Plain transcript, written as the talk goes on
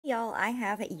y'all, I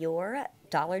have your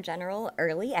Dollar General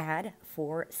early ad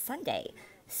for Sunday.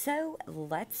 So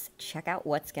let's check out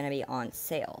what's going to be on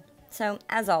sale. So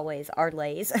as always, our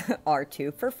lays are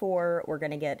 2 for $4. We're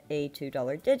going to get a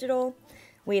 $2 digital.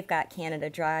 We've got Canada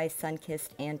Dry, Sunkissed,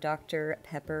 and Dr.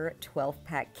 Pepper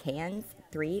 12-pack cans,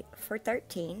 3 for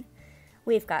 $13.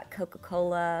 We've got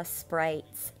Coca-Cola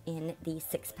Sprites in the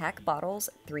 6-pack bottles,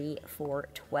 3 for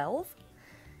 $12.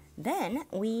 Then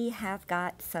we have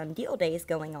got some deal days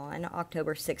going on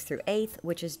October 6th through 8th,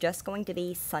 which is just going to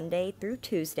be Sunday through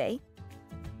Tuesday.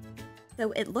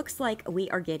 So it looks like we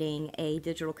are getting a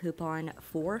digital coupon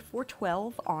 4 for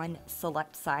 $12 on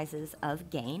select sizes of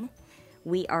Gain.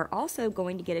 We are also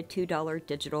going to get a $2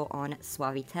 digital on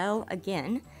Suavitel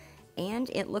again, and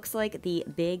it looks like the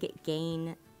big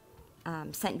Gain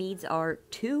scent beads are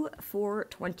 2 for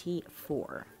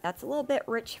 $24. That's a little bit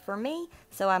rich for me,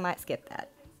 so I might skip that.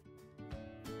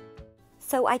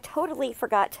 So I totally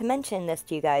forgot to mention this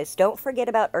to you guys. Don't forget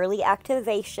about early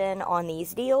activation on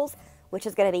these deals, which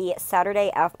is going to be Saturday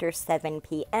after 7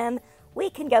 p.m. We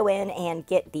can go in and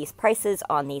get these prices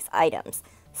on these items.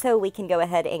 So we can go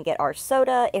ahead and get our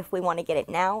soda if we want to get it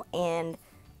now, and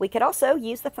we could also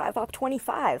use the 5 off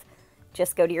 25.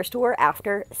 Just go to your store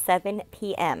after 7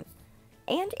 p.m.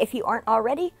 And if you aren't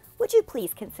already, would you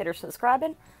please consider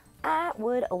subscribing? I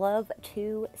would love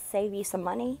to save you some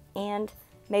money and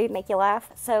maybe make you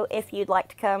laugh. So if you'd like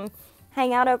to come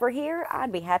hang out over here,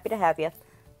 I'd be happy to have you.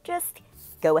 Just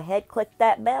go ahead, click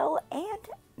that bell, and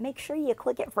make sure you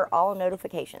click it for all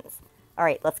notifications. All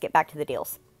right, let's get back to the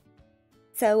deals.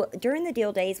 So during the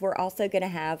deal days, we're also going to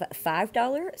have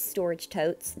 $5 storage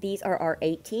totes. These are our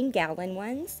 18-gallon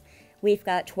ones. We've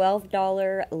got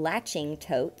 $12 latching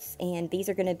totes, and these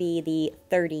are going to be the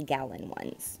 30-gallon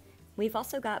ones. We've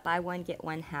also got buy one, get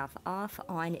one half off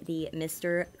on the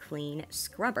Mr. Clean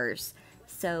Scrubbers.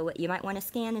 So you might want to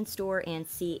scan in store and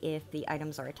see if the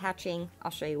items are attaching.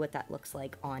 I'll show you what that looks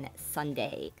like on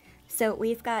Sunday. So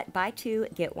we've got buy 2,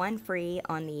 get 1 free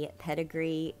on the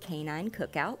Pedigree Canine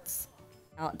Cookouts.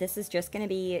 Now this is just going to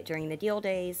be during the deal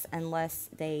days unless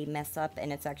they mess up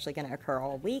and it's actually going to occur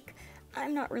all week.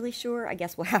 I'm not really sure. I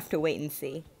guess we'll have to wait and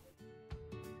see.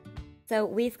 So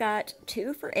we've got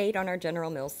 2 for $8 on our General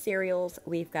Mills cereals.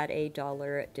 We've got a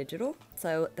 $1 digital,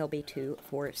 so they'll be 2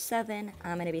 for $7.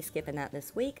 I'm going to be skipping that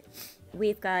this week.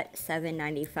 We've got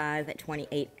 $7.95 at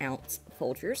 28-ounce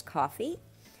Folgers coffee.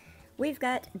 We've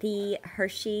got the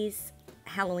Hershey's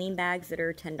Halloween bags that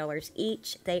are $10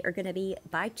 each. They are going to be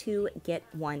buy 2, get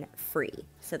 1 free,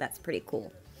 so that's pretty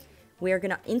cool. We are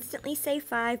going to instantly save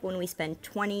 5 when we spend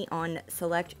 20 on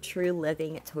select True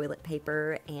Living toilet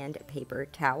paper and paper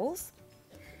towels.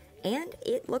 And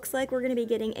it looks like we're going to be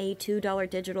getting a $2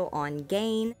 digital on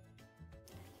Gain.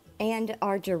 And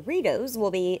our Doritos will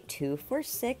be 2 for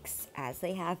 $6, as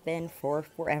they have been for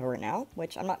forever now,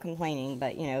 which I'm not complaining,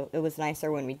 but, you know, it was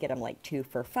nicer when we'd get them like 2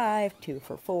 for $5, 2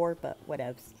 for $4, but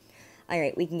whatevs.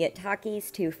 Alright, we can get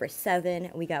Takis, 2 for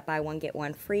 $7. We got buy 1, get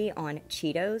 1 free on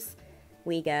Cheetos.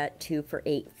 We got 2 for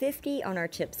 $8.50 on our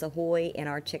Chips Ahoy and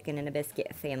our Chicken and a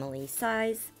Biscuit family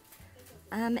size.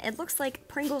 It looks like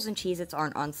Pringles and Cheez-Its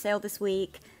aren't on sale this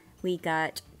week. We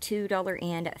got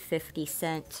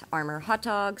 $2.50 Armor hot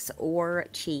dogs or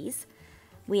cheese.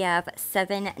 We have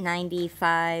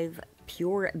 $7.95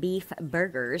 pure beef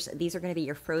burgers. These are going to be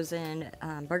your frozen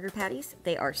burger patties.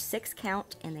 They are 6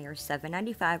 count and they are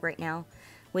 $7.95 right now.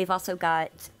 We've also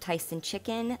got Tyson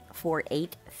chicken for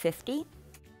 $8.50.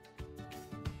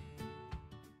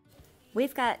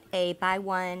 We've got a buy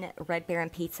 1 Red Baron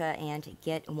pizza and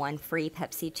get 1 free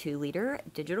Pepsi 2-liter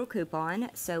digital coupon,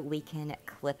 so we can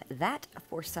clip that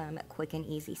for some quick and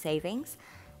easy savings.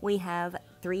 We have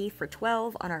 3 for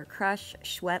 $12 on our Crush,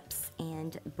 Schweppes,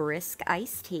 and Brisk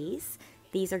iced teas.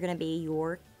 These are going to be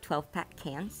your 12-pack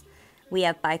cans. We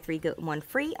have buy 3, get 1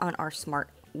 free on our Smart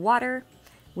Water.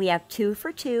 We have 2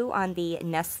 for $2 on the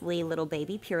Nestle Little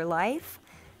Baby Pure Life.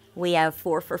 We have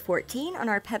 4 for $14 on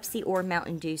our Pepsi or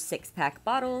Mountain Dew 6-pack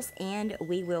bottles, and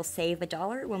we will save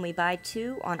 $1 when we buy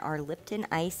 2 on our Lipton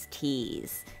iced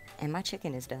teas. And my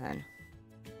chicken is done.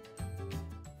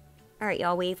 Alright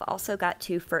y'all, we've also got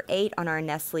 2 for $8 on our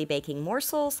Nestle Baking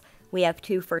Morsels. We have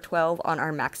 2 for $12 on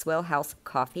our Maxwell House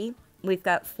Coffee. We've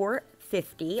got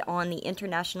 $4.50 on the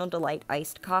International Delight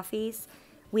iced coffees.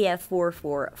 We have 4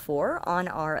 for $4 on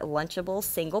our Lunchable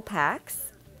single packs.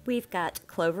 We've got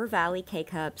Clover Valley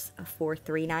K-Cups for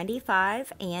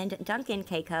 $3.95 and Dunkin'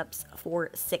 K-Cups for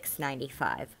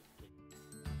 $6.95.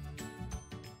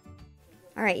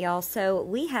 Alright y'all, so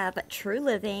we have True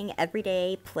Living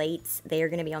Everyday Plates. They are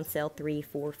going to be on sale 3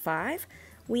 for $5.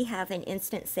 We have an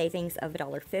instant savings of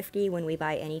 $1.50 when we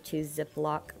buy any 2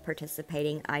 Ziploc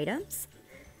participating items.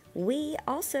 We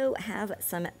also have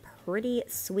some pretty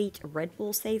sweet Red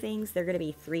Bull savings. They're going to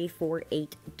be $3 for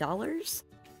 $8.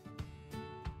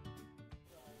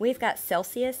 We've got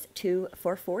Celsius 2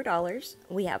 for $4.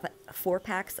 We have 4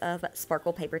 packs of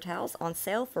Sparkle paper towels on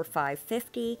sale for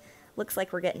 $5.50. Looks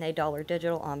like we're getting a $1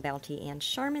 digital on Bounty and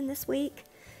Charmin this week.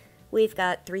 We've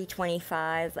got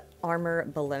 $3.25 Armor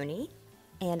Bologna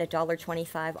and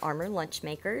 $1.25 Armor Lunch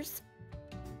Makers.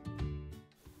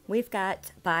 We've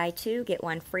got buy 2, get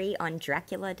 1 free on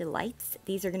Dracula Delights.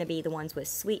 These are going to be the ones with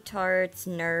Sweet Tarts,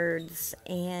 Nerds,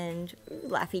 and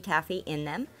Laffy Taffy in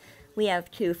them. We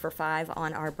have 2 for $5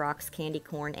 on our Brock's Candy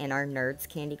Corn and our Nerds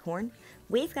Candy Corn.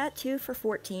 We've got 2 for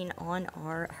 $14 on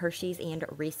our Hershey's and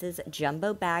Reese's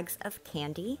Jumbo Bags of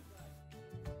Candy.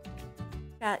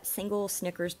 Got single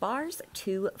Snickers bars,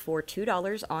 2 for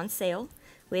 $2 on sale.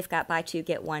 We've got buy 2,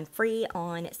 get 1 free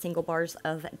on single bars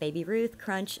of Baby Ruth,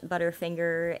 Crunch,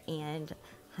 Butterfinger, and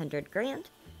 100 Grand.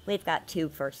 We've got 2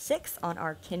 for $6 on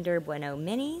our Kinder Bueno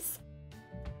Minis.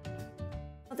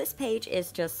 This page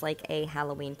is just like a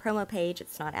Halloween promo page.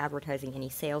 It's not advertising any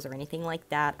sales or anything like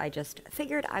that. I just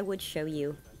figured I would show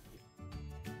you.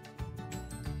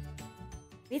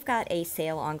 We've got a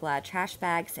sale on Glad trash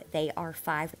bags. They are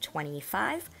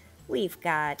 $5.25. We've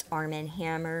got Arm &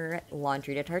 Hammer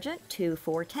laundry detergent, 2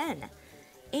 for $10.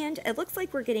 And it looks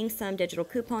like we're getting some digital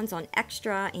coupons on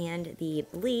Extra and the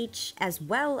bleach, as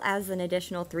well as an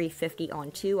additional $3.50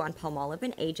 on 2 on Palmolive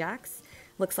and Ajax.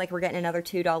 Looks like we're getting another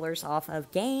 $2 off of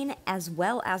Gain, as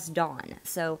well as Dawn.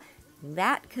 So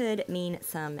that could mean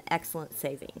some excellent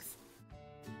savings.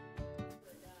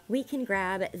 We can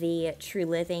grab the True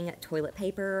Living toilet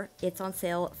paper. It's on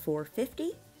sale for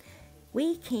 $50.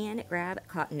 We can grab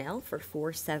Cottonelle for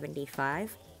 $4.75.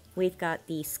 We've got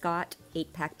the Scott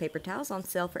 8-pack paper towels on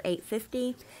sale for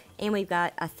 $8.50. And we've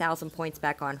got 1,000 points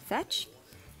back on Fetch.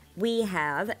 We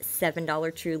have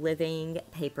 $7 True Living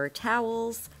paper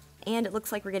towels. And it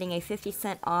looks like we're getting a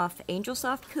 50-cent off Angel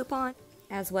Soft coupon,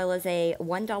 as well as a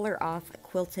 $1 off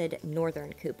Quilted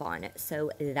Northern coupon.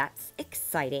 So that's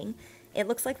exciting. It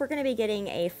looks like we're going to be getting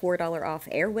a $4 off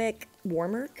Airwick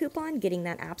warmer coupon, getting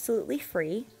that absolutely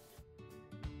free.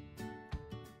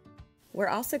 We're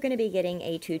also going to be getting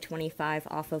a $2.25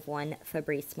 off of 1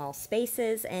 Febreze Small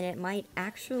Spaces, and it might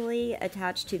actually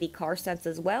attach to the car sense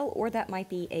as well, or that might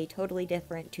be a totally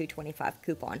different $2.25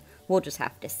 coupon. We'll just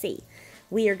have to see.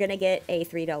 We are going to get a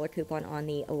 $3 coupon on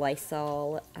the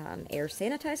Lysol air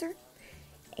sanitizer,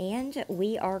 and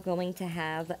we are going to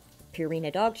have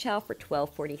Purina Dog Chow for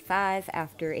 $12.45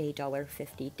 after a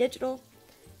 $1.50 digital,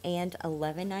 and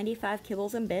 $11.95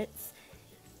 Kibbles and Bits.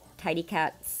 Tidy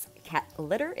Cat's cat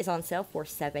litter is on sale for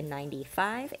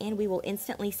 $7.95, and we will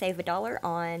instantly save $1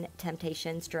 on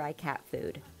Temptations dry cat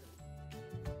food.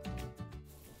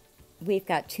 We've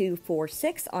got 2 for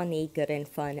 $6 on the Good and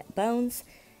Fun Bones,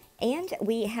 and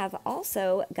we have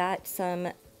also got some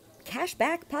cash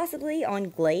back possibly on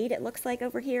Glade, it looks like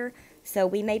over here. So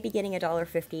we may be getting a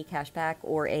 $1.50 cash back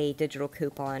or a digital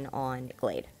coupon on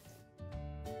Glade.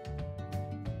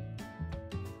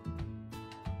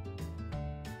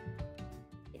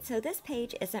 So this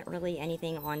page isn't really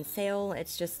anything on sale.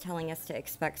 It's just telling us to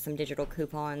expect some digital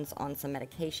coupons on some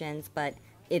medications, but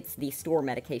it's the store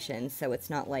medications, so it's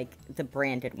not like the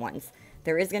branded ones.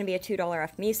 There is going to be a $2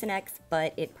 off Mucinex,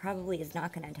 but it probably is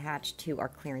not going to attach to our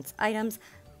clearance items.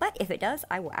 But if it does,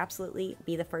 I will absolutely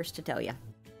be the first to tell you.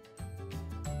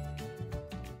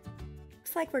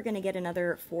 Looks like we're going to get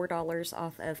another $4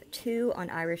 off of 2 on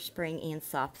Irish Spring and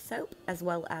soft soap, as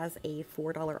well as a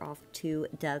 $4 off 2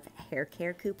 Dove hair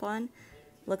care coupon.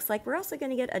 Looks like we're also going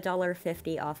to get a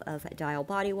 $1.50 off of Dial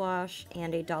Body Wash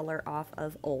and a $1 off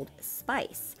of Old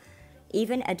Spice.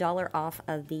 Even a $1 off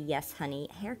of the Yes Honey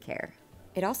hair care.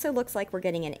 It also looks like we're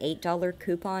getting an $8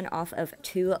 coupon off of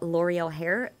 2 L'Oreal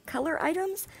hair color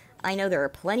items. I know there are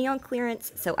plenty on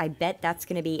clearance, so I bet that's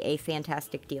going to be a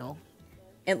fantastic deal.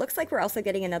 It looks like we're also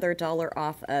getting another $1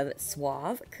 off of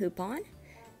Suave coupon,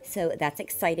 so that's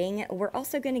exciting. We're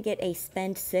also going to get a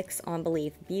spend 6 on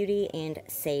Believe Beauty and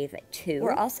save 2.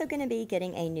 We're also going to be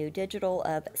getting a new digital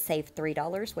of save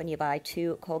 $3 when you buy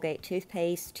 2 Colgate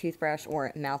toothpaste, toothbrush,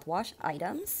 or mouthwash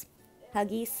items.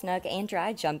 Huggies Snug and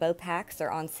Dry jumbo packs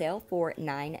are on sale for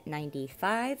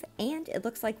 $9.95, and it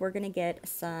looks like we're going to get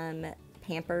some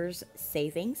Pampers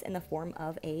savings in the form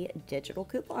of a digital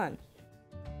coupon.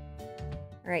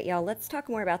 Alright y'all, let's talk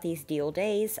more about these deal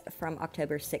days from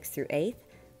October 6th through 8th.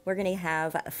 We're going to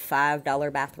have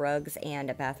 $5 bath rugs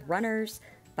and bath runners,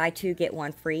 buy 2 get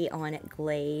 1 free on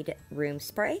Glade room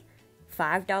spray,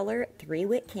 $5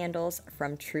 3-wick candles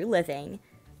from True Living,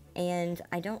 And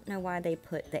I don't know why they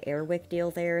put the Airwick deal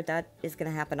there. That is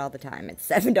going to happen all the time. It's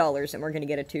 $7 and we're going to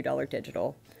get a $2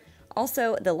 digital.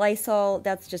 Also, the Lysol,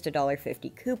 that's just a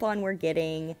 $1.50 coupon we're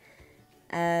getting.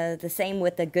 The same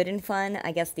with the Good and Fun.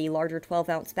 I guess the larger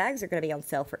 12-ounce bags are going to be on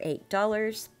sale for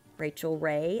 $8. Rachel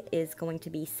Ray is going to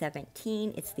be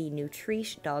 $17. It's the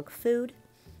Nutrish dog food.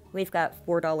 We've got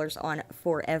 $4 on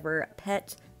Forever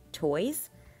Pet toys.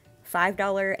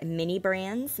 $5 mini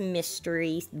brands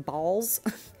mystery balls.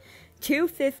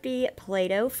 $2.50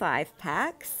 Play-Doh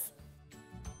 5-packs.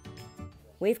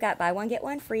 We've got buy one get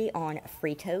one free on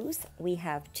Fritos. We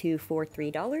have 2 for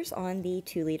 $3 on the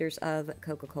 2 liters of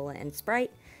Coca-Cola and Sprite.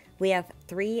 We have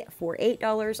 3 for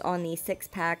 $8 on the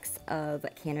 6-packs of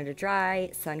Canada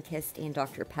Dry, Sunkist, and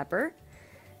Dr. Pepper.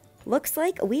 Looks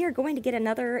like we are going to get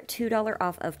another $2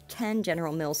 off of 10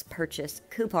 General Mills purchase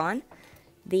coupon.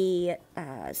 The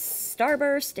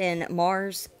Starburst and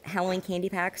Mars Halloween candy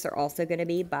packs are also going to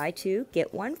be buy 2,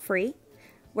 get 1 free.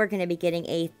 We're going to be getting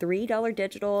a $3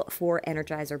 digital for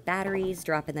Energizer batteries,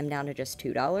 dropping them down to just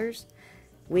 $2.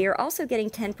 We are also getting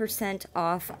 10%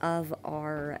 off of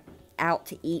our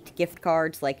out-to-eat gift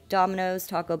cards like Domino's,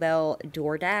 Taco Bell,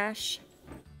 DoorDash.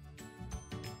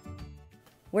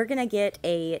 We're going to get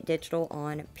a digital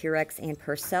on Purex and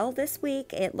Purcell this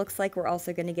week. It looks like we're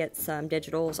also going to get some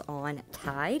digitals on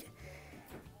Tide,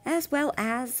 as well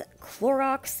as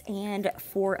Clorox and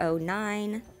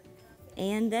 409.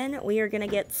 And then we are going to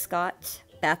get Scott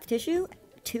bath tissue,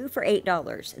 2 for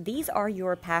 $8. These are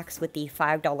your packs with the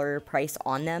 $5 price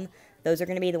on them. Those are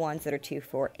going to be the ones that are 2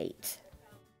 for $8.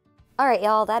 Alright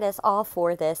y'all, that is all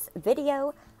for this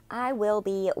video. I will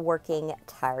be working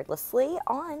tirelessly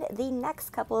on the next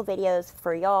couple of videos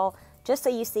for y'all, just so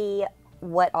you see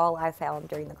what all I found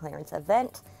during the clearance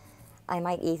event. I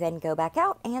might even go back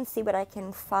out and see what I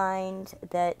can find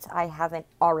that I haven't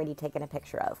already taken a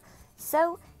picture of.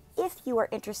 So, if you are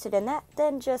interested in that,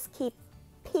 then just keep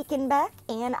peeking back,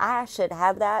 and I should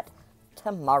have that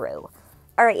tomorrow.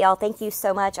 Alright y'all, thank you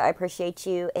so much. I appreciate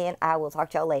you, and I will talk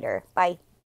to y'all later. Bye.